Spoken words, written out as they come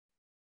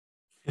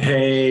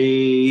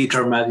Hey,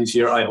 Trevor Matthews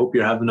here. I hope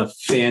you're having a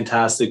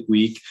fantastic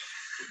week.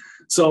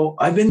 So,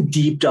 I've been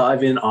deep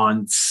diving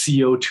on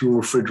CO2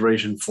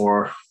 refrigeration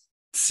for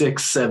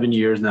 6, 7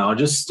 years now,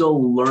 just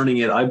still learning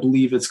it. I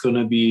believe it's going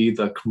to be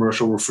the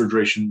commercial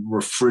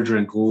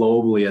refrigerant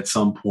globally at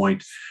some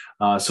point.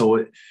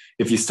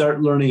 If you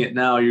start learning it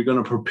now, you're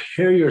going to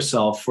prepare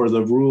yourself for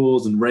the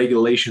rules and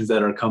regulations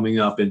that are coming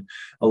up in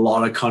a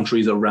lot of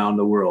countries around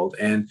the world.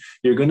 And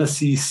you're going to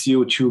see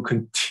CO2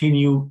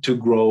 continue to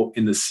grow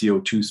in the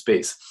CO2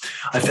 space.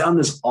 I found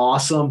this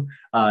awesome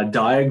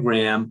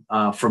diagram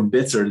from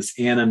Bitzer, this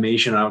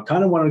animation. I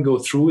kind of want to go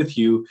through with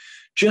you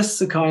just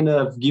to kind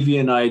of give you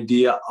an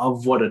idea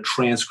of what a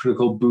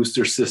transcritical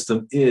booster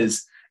system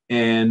is.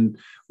 And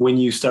when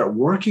you start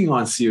working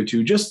on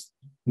CO2, just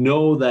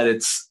know that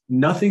it's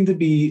nothing to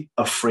be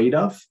afraid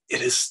of.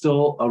 It is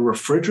still a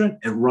refrigerant.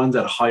 It runs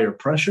at higher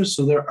pressure.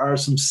 So there are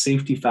some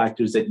safety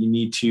factors that you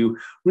need to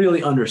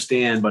really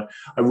understand. But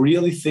I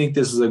really think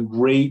this is a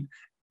great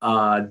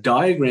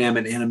diagram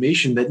and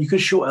animation that you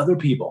could show other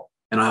people.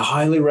 And I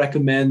highly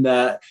recommend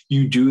that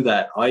you do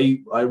that. I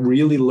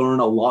really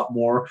learn a lot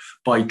more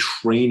by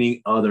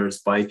training others,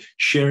 by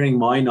sharing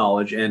my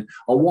knowledge. And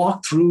I'll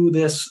walk through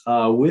this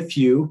with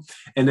you.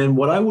 And then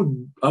what I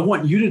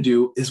want you to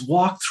do is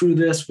walk through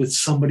this with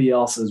somebody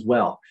else as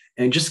well.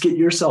 And just get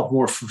yourself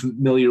more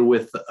familiar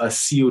with a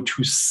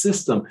CO2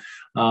 system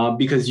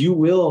because you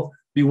will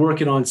be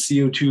working on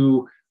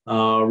CO2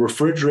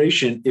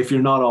 refrigeration if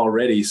you're not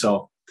already.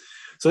 So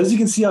as you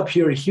can see up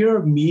here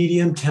are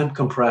medium temp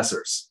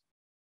compressors.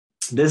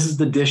 This is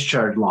the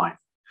discharge line,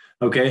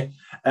 okay?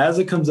 As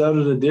it comes out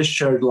of the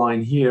discharge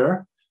line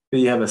here,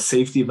 you have a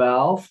safety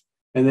valve,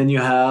 and then you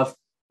have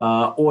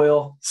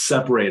oil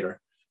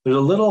separator. There's a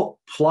little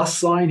plus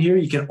sign here.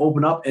 You can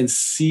open up and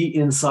see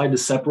inside the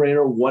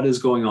separator what is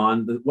going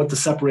on. What the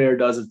separator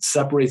does, it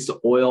separates the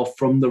oil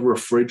from the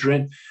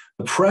refrigerant.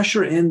 The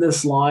pressure in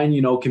this line,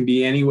 can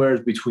be anywhere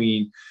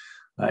between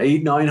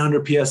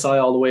 900 psi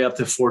all the way up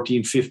to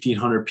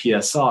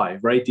 1,1500 psi,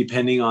 right?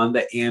 Depending on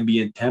the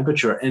ambient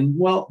temperature and,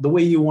 well, the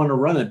way you want to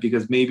run it,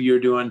 because maybe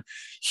you're doing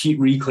heat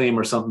reclaim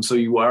or something, so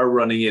you are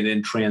running it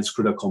in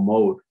transcritical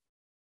mode.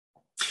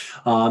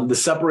 The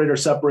separator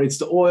separates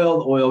the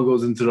oil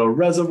goes into the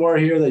reservoir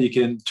here that you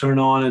can turn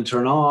on and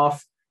turn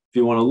off if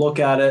you want to look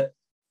at it,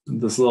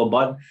 this little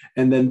button.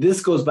 And then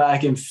this goes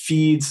back and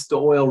feeds the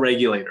oil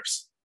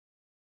regulators.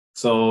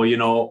 So,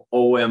 OM5,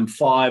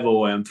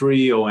 OM3,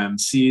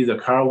 OMC, the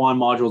Carwan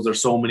modules,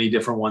 there's so many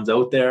different ones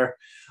out there.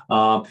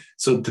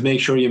 So to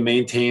make sure you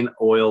maintain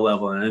oil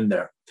level in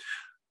there.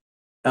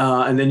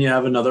 And then you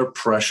have another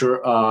pressure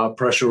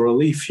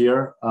relief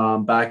here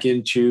back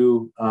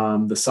into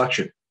the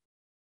suction.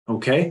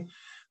 Okay.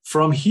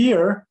 From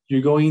here,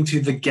 you're going to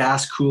the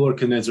gas cooler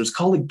condenser. It's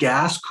called a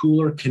gas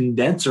cooler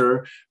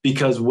condenser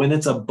because when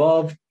it's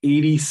above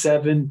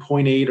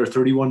 87.8 or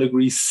 31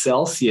 degrees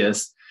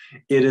Celsius,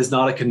 it is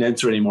not a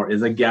condenser anymore.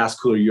 It's a gas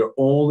cooler. You're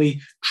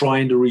only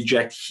trying to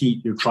reject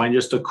heat. You're trying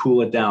just to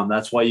cool it down.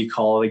 That's why you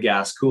call it a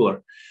gas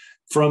cooler.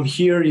 From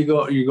here,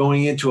 you're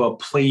going into a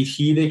plate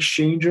heat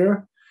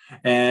exchanger.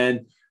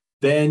 And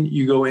then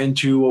you go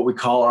into what we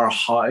call our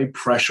high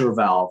pressure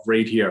valve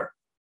right here.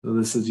 So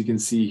this, as you can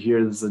see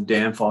here, this is a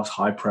Danfoss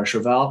high pressure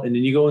valve. And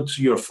then you go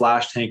into your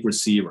flash tank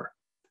receiver.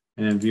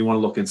 And if you want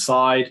to look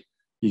inside,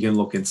 you can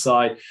look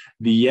inside.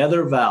 The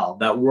other valve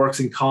that works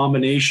in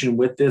combination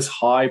with this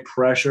high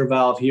pressure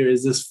valve here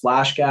is this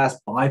flash gas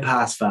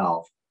bypass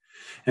valve.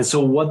 And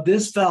so what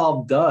this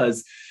valve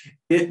does,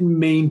 it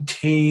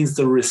maintains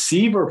the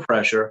receiver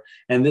pressure,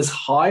 and this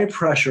high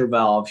pressure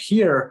valve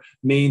here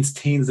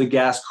maintains the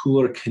gas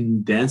cooler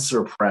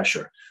condenser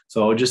pressure.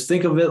 So just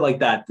think of it like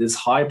that. This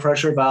high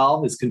pressure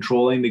valve is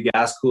controlling the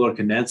gas cooler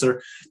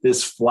condenser.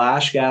 This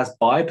flash gas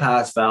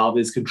bypass valve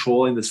is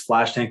controlling this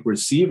flash tank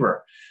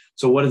receiver.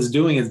 So what it's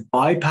doing is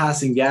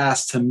bypassing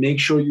gas to make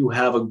sure you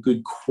have a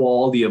good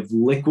quality of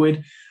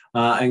liquid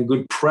and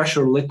good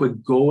pressure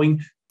liquid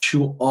going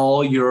to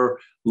all your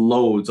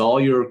loads,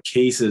 all your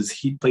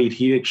cases, plate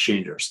heat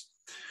exchangers.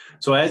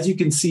 So as you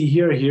can see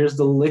here, here's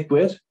the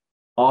liquid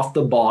off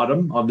the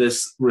bottom of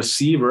this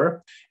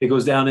receiver. It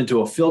goes down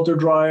into a filter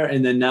dryer,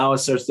 and then now it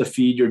starts to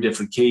feed your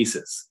different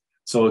cases.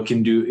 So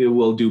it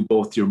will do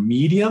both your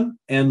medium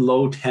and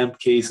low temp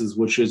cases,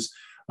 which is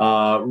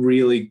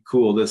really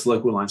cool, this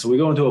liquid line. So we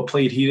go into a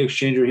plate heat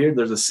exchanger here.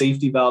 There's a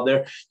safety valve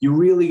there. You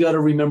really got to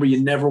remember,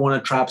 you never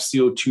want to trap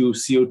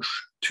CO2.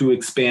 CO2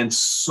 expands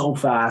so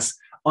fast,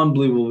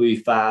 unbelievably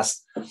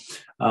fast.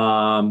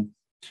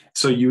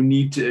 So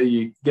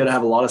you got to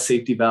have a lot of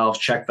safety valves,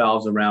 check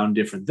valves around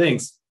different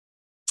things.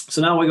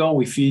 So now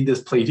we feed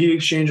this plate heat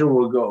exchanger.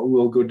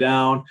 We'll go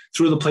down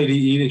through the plate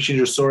heat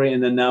exchanger,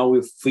 and then now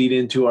we feed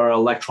into our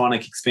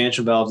electronic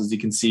expansion valves, as you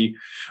can see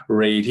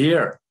right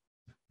here.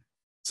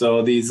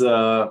 So these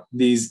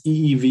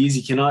EEVs,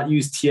 you cannot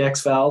use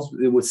TX valves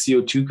with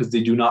CO2 because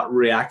they do not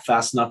react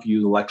fast enough. You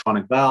use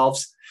electronic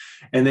valves,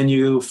 and then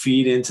you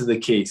feed into the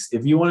case.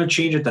 If you want to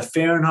change it to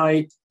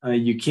Fahrenheit,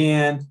 you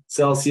can.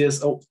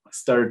 Celsius. Oh, I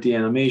started the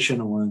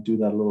animation. I want to do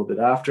that a little bit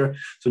after.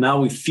 So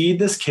now we feed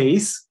this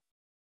case.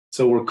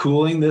 So we're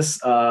cooling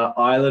this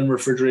island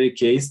refrigerated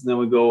case, and then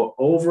we go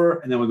over,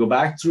 and then we go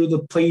back through the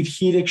plate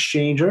heat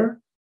exchanger,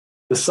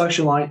 the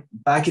suction line,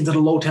 back into the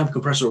low temp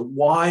compressor.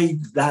 Why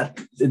that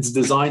it's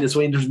designed this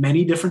way? And there's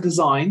many different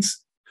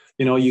designs.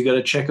 You got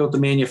to check out the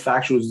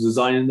manufacturer's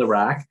design in the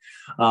rack.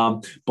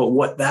 But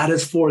what that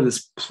is for,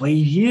 this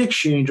plate heat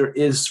exchanger,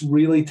 is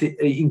really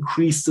to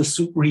increase the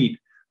superheat.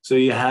 So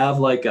you have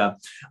like a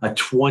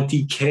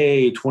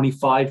 20K,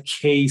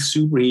 25K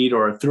superheat,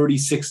 or a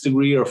 36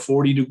 degree or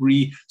 40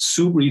 degree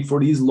superheat for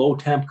these low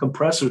temp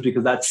compressors,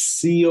 because that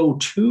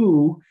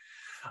CO2,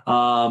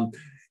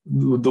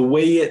 the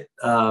way it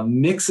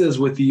mixes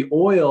with the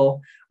oil,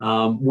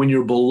 when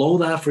you're below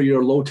that for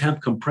your low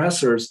temp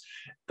compressors,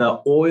 the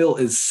oil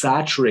is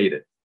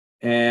saturated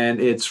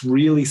and it's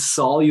really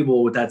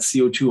soluble with that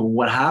CO2. And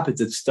what happens,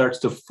 it starts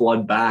to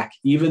flood back,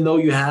 even though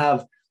you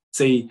have,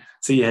 say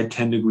you had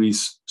 10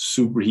 degrees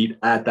superheat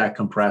at that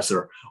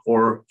compressor,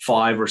 or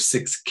 5 or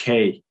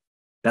 6K.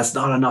 That's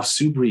not enough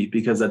superheat,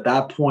 because at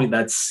that point,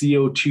 that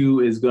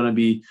CO2 is going to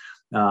be,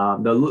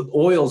 the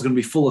oil is going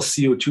to be full of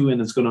CO2,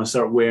 and it's going to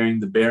start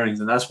wearing the bearings.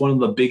 And that's one of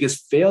the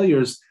biggest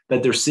failures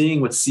that they're seeing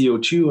with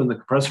CO2 and the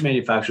compressor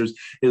manufacturers,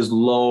 is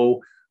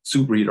low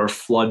superheat or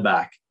flood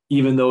back,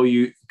 even though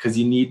because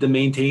you need to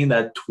maintain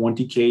that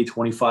 20K,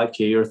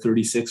 25K, or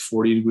 36,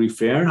 40 degree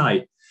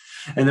Fahrenheit.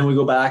 And then we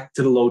go back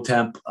to the low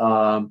temp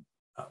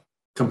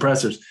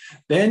compressors.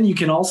 Then you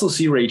can also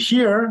see right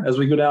here, as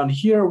we go down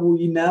here,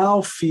 we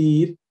now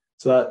feed,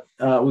 so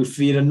that we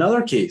feed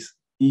another case,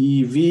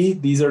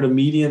 EEV. These are the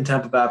medium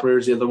temp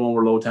evaporators. The other one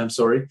were low temp,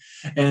 sorry.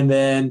 And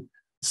then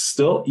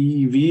still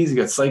EEVs, you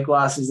got sight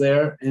glasses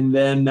there. And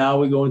then now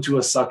we go into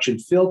a suction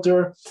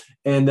filter,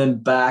 and then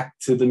back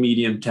to the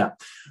medium temp.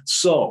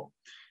 So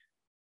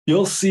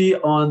you'll see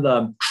on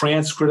the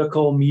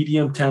transcritical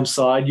medium temp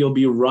side, you'll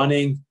be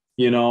running,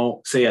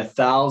 say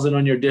 1,000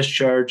 on your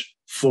discharge,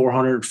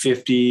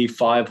 450,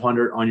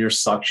 500 on your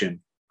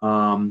suction.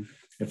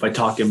 If I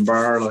talk in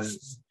bar,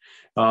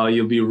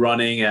 you'll be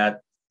running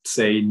at,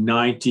 say,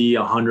 90,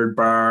 100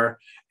 bar.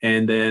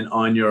 And then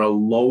on your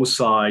low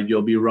side,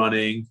 you'll be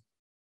running,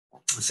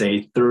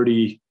 say,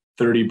 30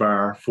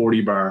 bar,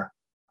 40 bar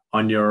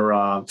on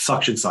your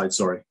suction side,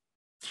 sorry.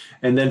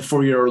 And then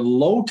for your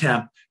low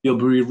temp, you'll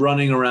be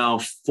running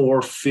around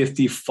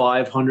 450,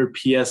 500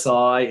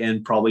 PSI,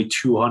 and probably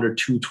 200,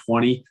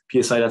 220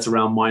 PSI. That's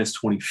around minus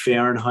 20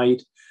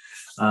 Fahrenheit.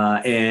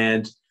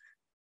 And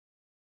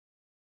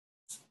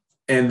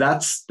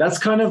that's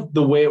kind of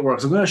the way it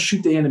works. I'm going to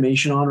shoot the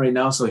animation on right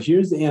now. So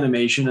here's the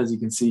animation. As you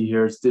can see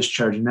here, it's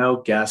discharging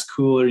out, gas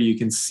cooler. You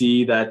can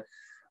see that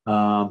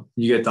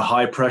you get the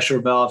high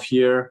pressure valve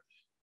here,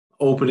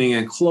 opening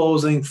and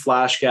closing,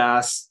 flash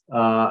gas,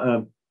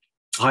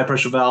 high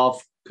pressure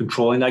valve,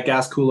 controlling that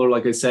gas cooler.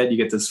 Like I said, you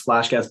get this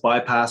flash gas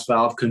bypass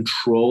valve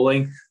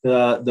controlling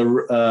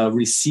the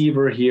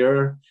receiver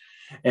here.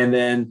 And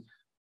then,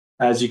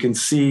 as you can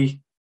see,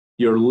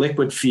 your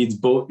liquid feeds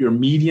both your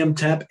medium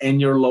temp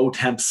and your low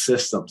temp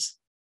systems.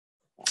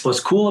 What's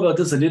cool about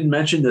this, I didn't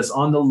mention this,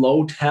 on the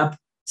low temp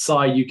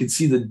side, you can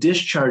see the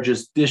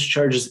discharges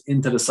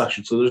into the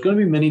suction. So there's going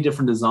to be many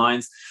different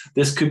designs.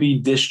 This could be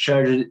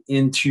discharged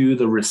into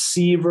the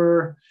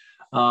receiver,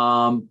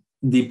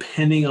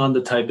 depending on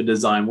the type of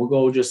design. We'll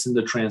go just in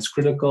the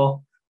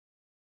transcritical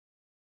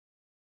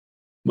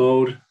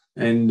mode,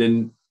 and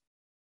then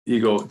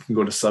you can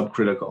go to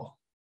subcritical.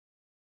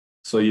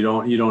 So you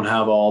don't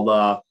have all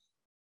the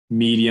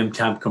medium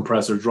temp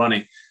compressors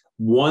running.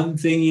 One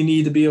thing you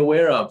need to be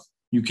aware of,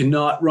 you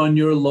cannot run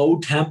your low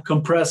temp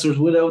compressors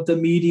without the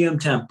medium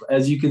temp.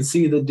 As you can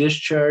see, the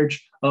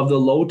discharge of the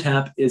low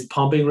temp is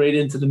pumping right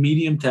into the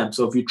medium temp.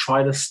 So if you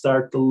try to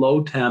start the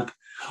low temp,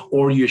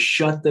 or you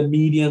shut the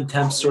medium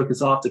temp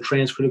circuits off, the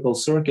transcritical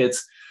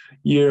circuits,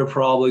 you're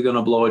probably going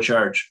to blow a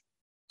charge.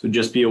 So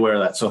just be aware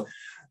of that. So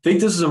I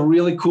think this is a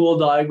really cool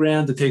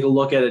diagram to take a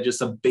look at it,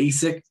 just a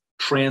basic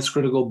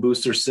transcritical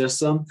booster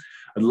system.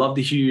 I'd love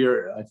to hear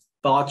your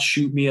thoughts.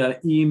 Shoot me an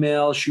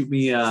email, shoot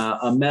me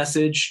a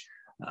message,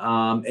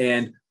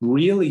 and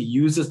really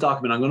use this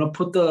document. I'm going to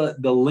put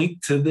the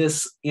link to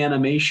this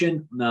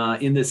animation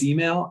in this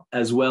email,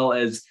 as well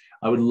as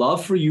I would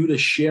love for you to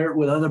share it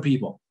with other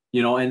people.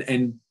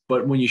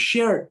 But when you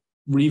share it,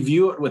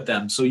 review it with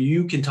them so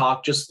you can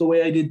talk just the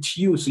way I did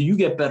to you, so you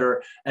get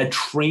better at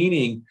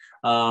training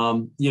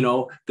the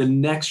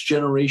next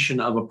generation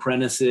of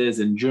apprentices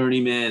and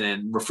journeymen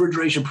and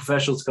refrigeration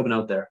professionals coming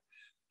out there.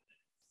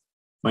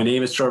 My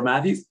name is Trevor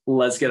Matthews.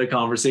 Let's get a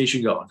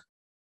conversation going.